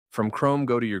From Chrome,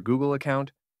 go to your Google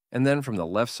account, and then from the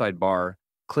left sidebar,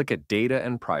 click at Data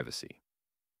and Privacy.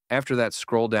 After that,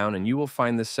 scroll down and you will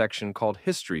find this section called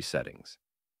History Settings.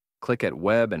 Click at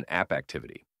Web and App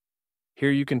Activity.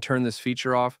 Here you can turn this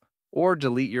feature off or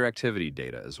delete your activity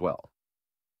data as well.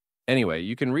 Anyway,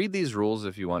 you can read these rules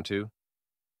if you want to.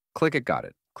 Click at Got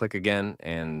it. Click again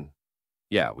and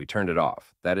yeah, we turned it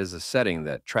off. That is a setting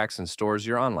that tracks and stores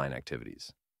your online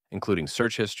activities, including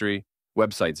search history,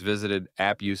 websites visited,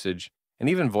 app usage, and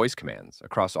even voice commands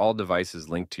across all devices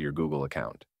linked to your Google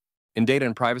account. In Data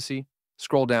and Privacy,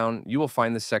 scroll down, you will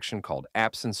find this section called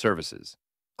Apps and Services.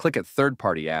 Click at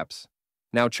Third-Party Apps.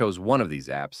 Now choose one of these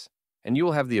apps, and you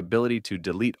will have the ability to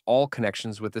delete all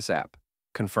connections with this app.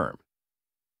 Confirm.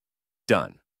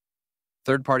 Done.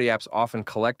 Third-party apps often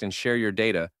collect and share your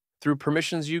data through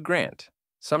permissions you grant,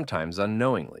 sometimes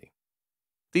unknowingly.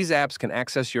 These apps can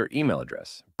access your email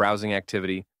address, browsing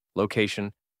activity,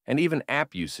 location, and even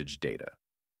app usage data.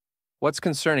 What's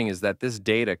concerning is that this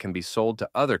data can be sold to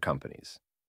other companies.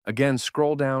 Again,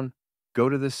 scroll down, go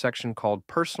to this section called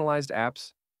Personalized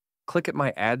Apps, click at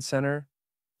My Ad Center.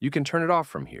 You can turn it off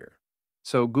from here.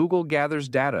 So Google gathers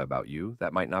data about you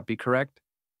that might not be correct.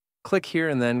 Click here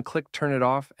and then click Turn it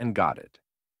off and got it.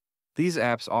 These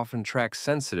apps often track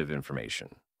sensitive information,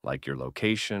 like your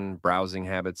location, browsing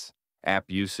habits, app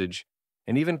usage,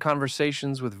 and even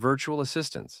conversations with virtual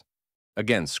assistants.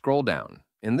 Again, scroll down.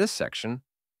 In this section,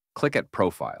 click at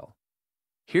Profile.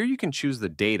 Here you can choose the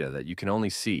data that you can only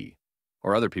see,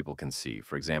 or other people can see,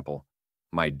 for example,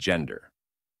 my gender.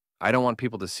 I don't want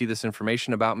people to see this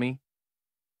information about me,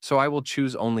 so I will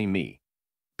choose only me.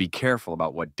 Be careful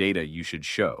about what data you should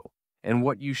show and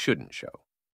what you shouldn't show.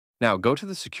 Now go to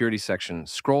the Security section,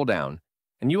 scroll down,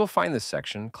 and you will find this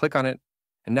section, click on it,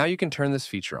 and now you can turn this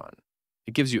feature on.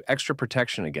 It gives you extra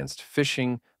protection against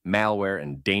phishing, malware,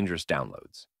 and dangerous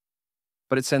downloads.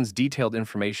 But it sends detailed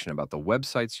information about the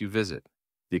websites you visit,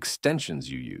 the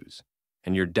extensions you use,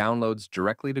 and your downloads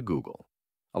directly to Google,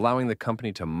 allowing the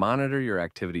company to monitor your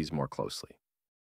activities more closely.